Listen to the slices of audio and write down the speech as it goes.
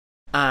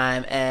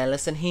I'm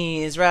Ellis and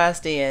he's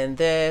Rusty, and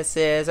this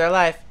is our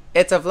life.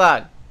 It's a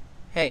vlog.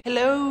 Hey.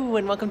 Hello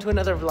and welcome to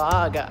another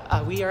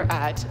vlog. We are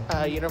at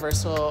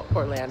Universal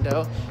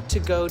Orlando to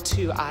go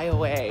to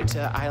IOA,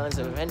 to Islands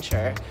of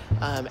Adventure,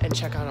 and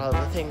check out all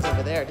the things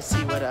over there to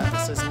see what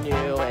else is new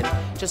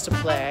and just to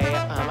play.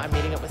 I'm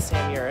meeting up with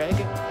Sam Uhrig,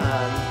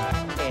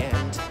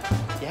 and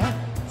yeah,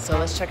 so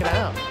let's check it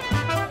out.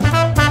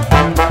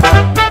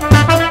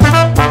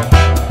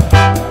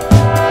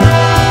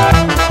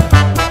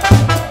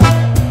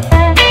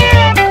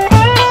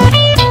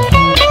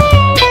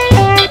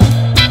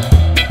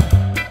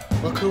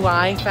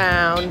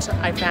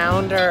 I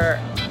found her.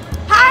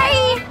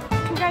 Hi!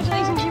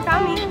 Congratulations, you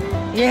found me.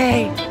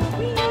 Yay!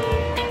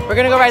 We're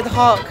gonna go ride the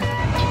Hulk.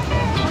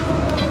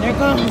 There it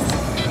comes.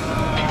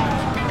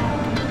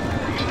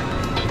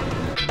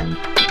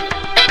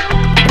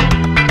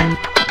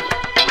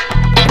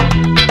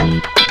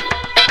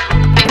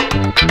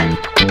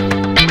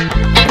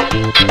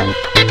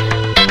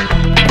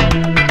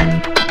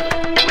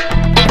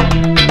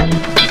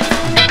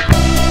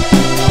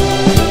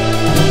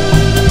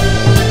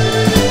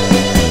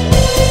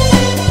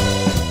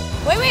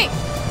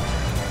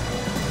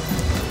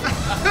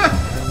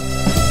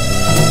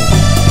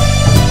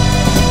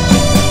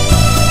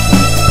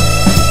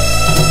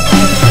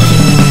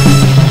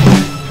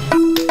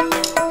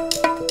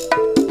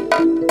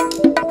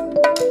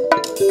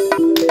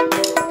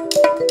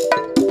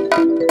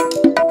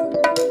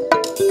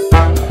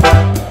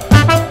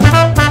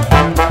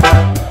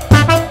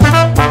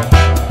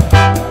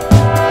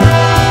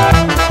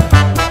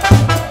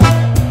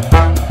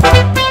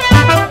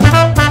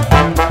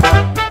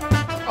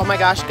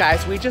 Gosh,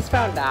 guys, we just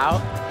found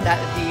out that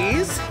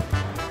these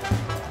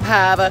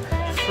have a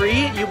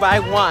free, you buy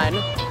one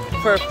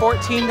for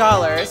 $14.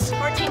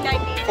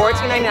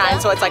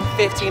 $14.99, so it's like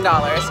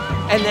 $15.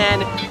 And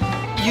then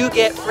you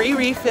get free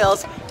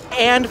refills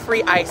and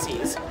free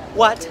ices.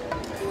 What?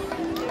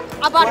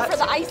 I bought it for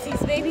the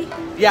ices, baby.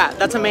 Yeah,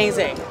 that's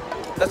amazing.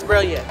 That's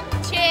brilliant.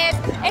 Cheers.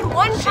 And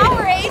one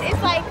Powerade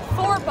is like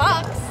 $4.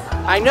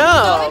 I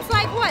know. So it's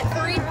like, what,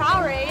 3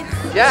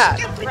 Powerades? Yeah,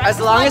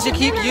 as long as you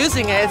keep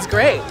using it, it's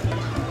great.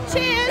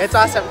 Cheers! It's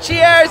awesome.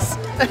 Cheers!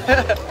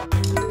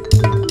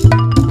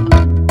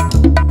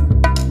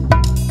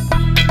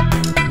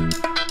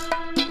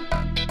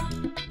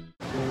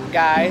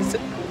 Guys,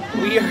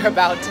 we are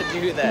about to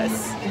do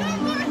this.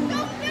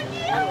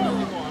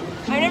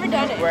 I've never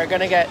done it. We're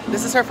gonna get,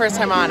 this is her first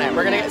time on it.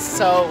 We're gonna get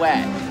so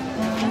wet.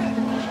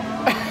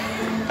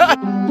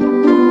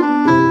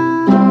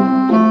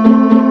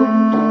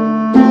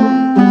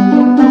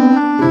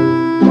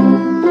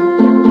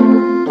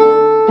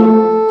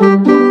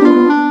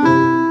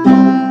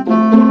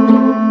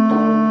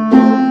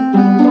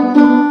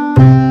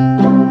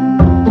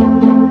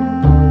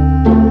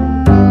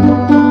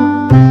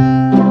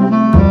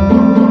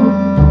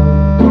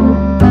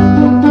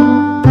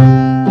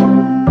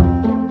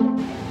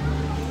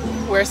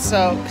 We're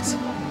soaked.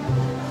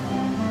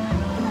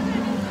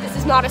 This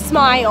is not a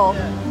smile.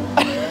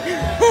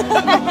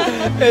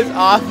 It's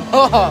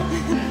awful.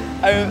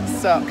 I'm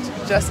soaked.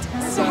 Just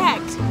soaked.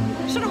 Heck.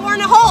 Should have worn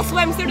a whole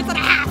swimsuit instead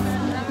of half.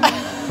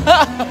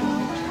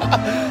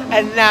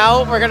 And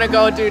now we're gonna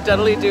go do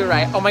Dudley Do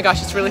Right. Oh my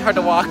gosh, it's really hard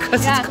to walk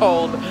because it's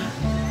cold.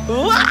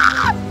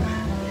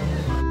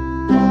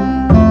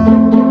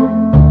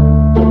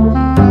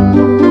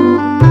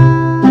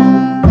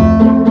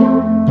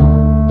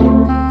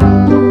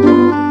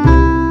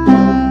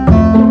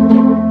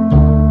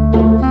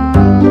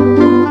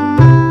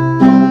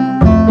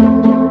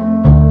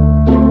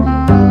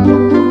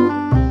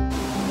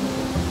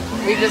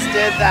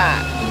 Did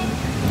that.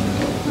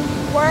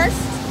 Worst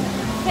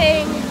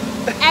thing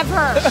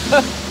ever.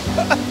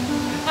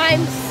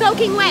 I'm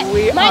soaking wet.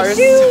 My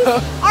shoes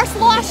are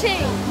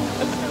sloshing.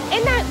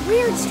 And that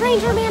weird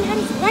stranger man had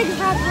his legs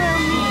wrapped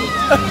around me.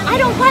 I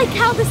don't like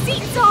how the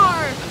seats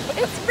are.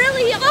 It's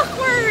really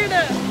awkward.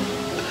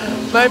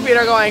 My feet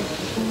are going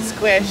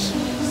squish,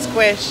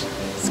 squish,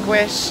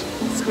 squish,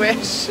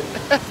 squish.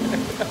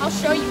 I'll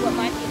show you what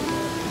my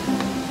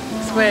feet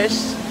are. Squish,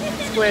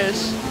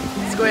 squish,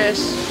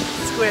 squish.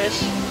 Squish.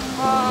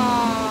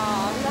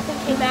 Oh, nothing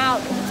came out.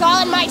 It's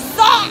all in my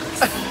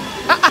socks!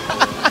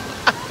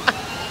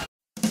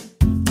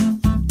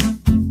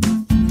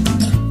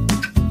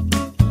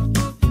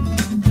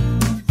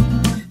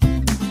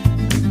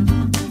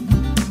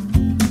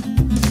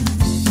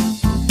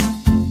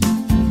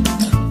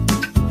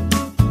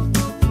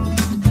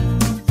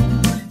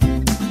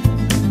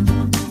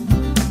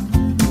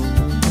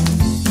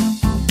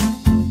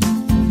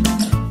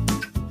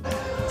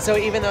 So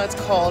even though it's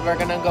cold, we're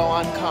gonna go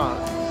on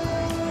conch.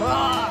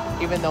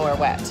 Even though we're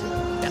wet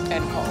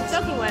and cold.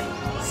 Soaking wet.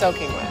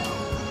 Soaking wet.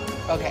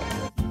 Okay.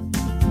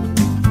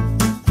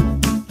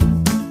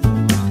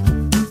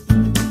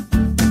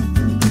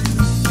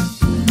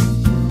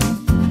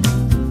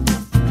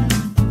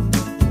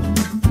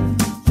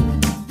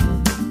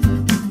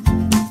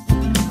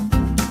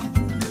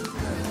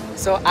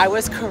 So I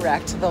was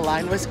correct. The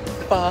line was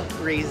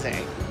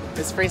freezing.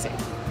 It's freezing.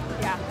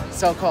 Yeah.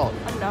 So cold.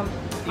 I'm numb.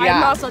 Yeah.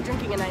 I'm also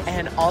drinking an ice.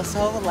 And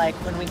also, like,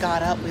 when we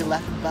got up, we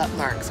left butt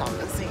marks on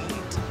the seat.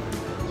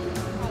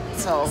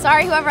 So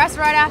sorry, whoever has to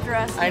ride after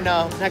us. I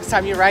know. Next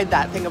time you ride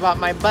that, think about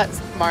my butt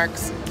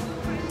marks.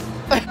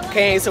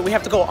 Okay, so we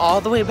have to go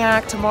all the way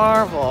back to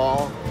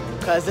Marvel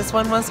because this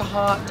one was a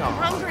hot dog.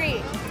 I'm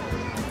hungry.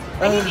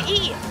 I need to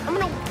eat. I'm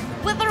gonna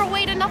wither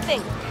away to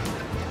nothing.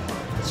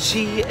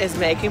 She is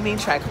making me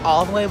trek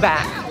all the way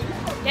back.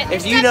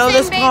 If you know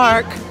this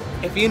park,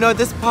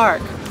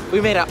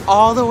 we made it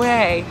all the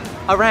way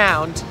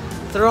around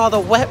through all the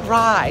wet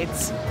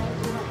rides,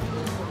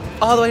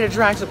 all the way to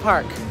Drag the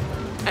Park.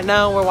 And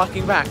now we're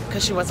walking back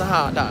because she wants a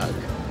hot dog.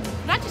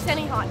 Not just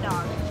any hot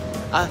dog.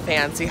 A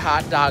fancy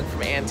hot dog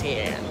from Auntie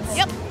Anne's.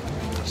 Yep.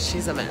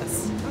 She's a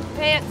mess.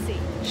 Fancy.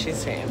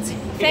 She's fancy.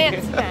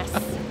 Fancy mess.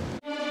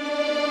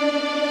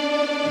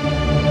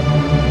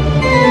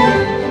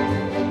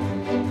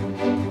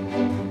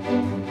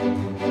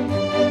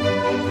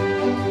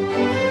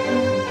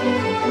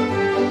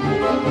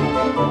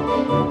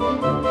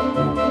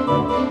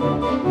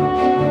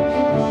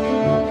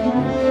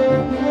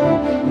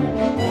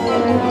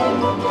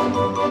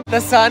 The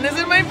sun is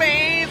in my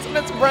face and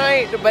it's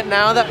bright, but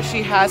now that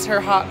she has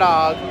her hot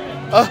dog,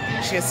 oh,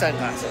 she has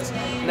sunglasses.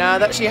 Now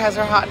that she has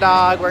her hot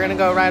dog, we're gonna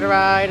go ride a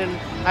ride, and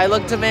I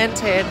look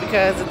demented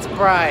because it's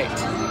bright.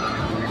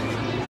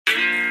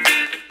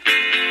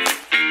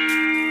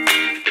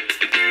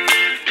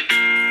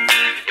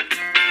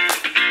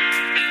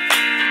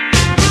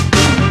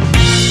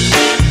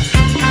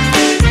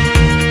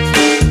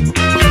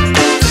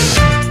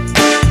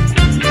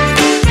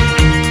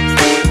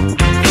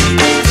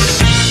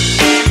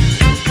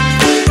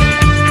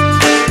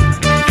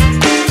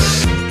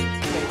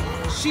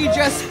 She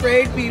just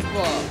sprayed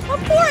people. A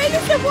poor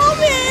innocent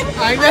woman.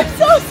 I know. I'm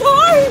so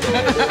sorry.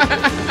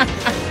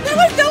 There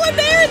was no one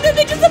there and then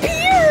they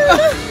disappeared.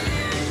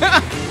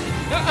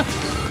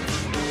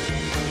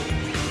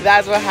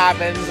 That's what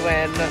happens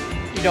when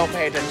you don't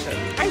pay attention.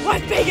 I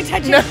was paying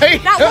attention. No,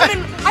 that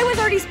woman, I was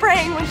already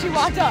spraying when she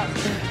walked up.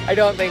 I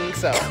don't think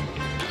so.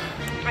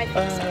 I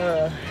think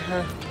so.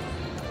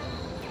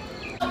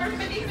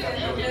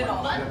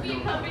 Must be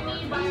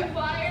accompanied by a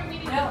flyer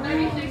meeting the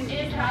 36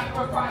 inch height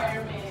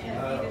requirement.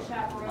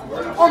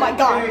 Oh my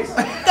god. There's a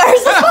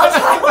small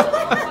child.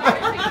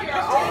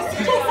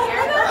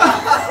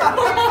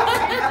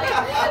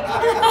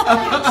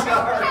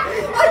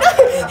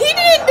 He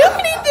didn't do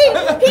anything.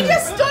 He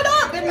just stood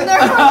up and there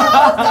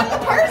was a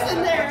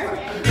person there.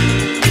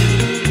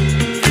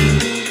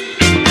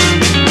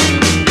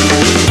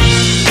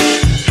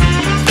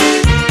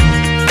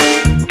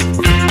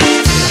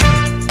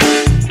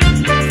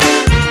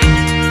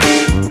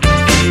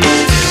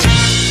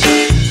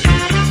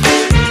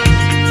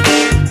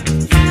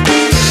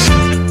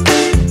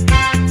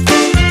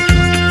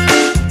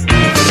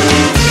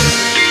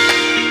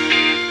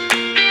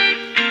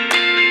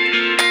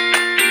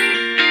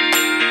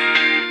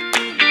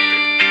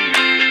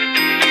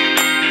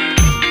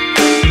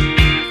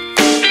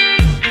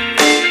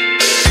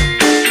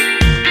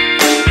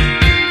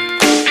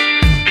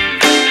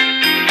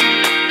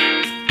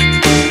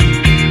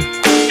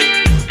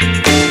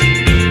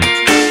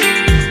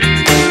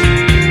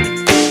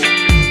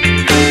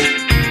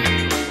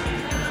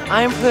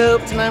 I'm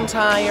pooped and I'm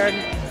tired.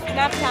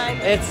 Nap time.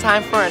 It's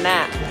time for a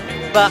nap.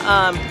 But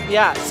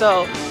yeah,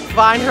 so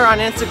find her on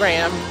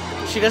Instagram.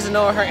 She doesn't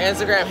know what her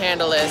Instagram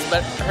handle is,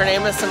 but her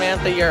name is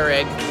Samantha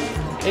Uhrig.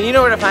 And you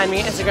know where to find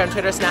me: Instagram,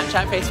 Twitter,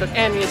 Snapchat, Facebook,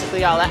 and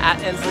Musically, all at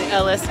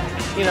endsleyellis.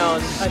 You know,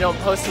 I don't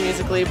post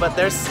Musically, but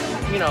there's,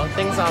 you know,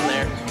 things on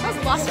there. That's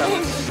a lot of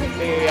things.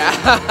 Yeah.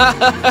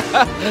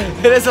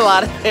 It is a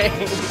lot of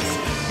things.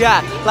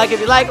 Yeah, like if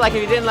you like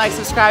if you didn't like,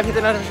 subscribe, hit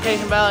the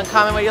notification bell, and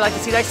comment what you'd like to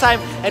see next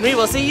time. And we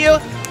will see you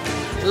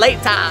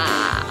later.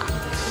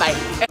 Bye.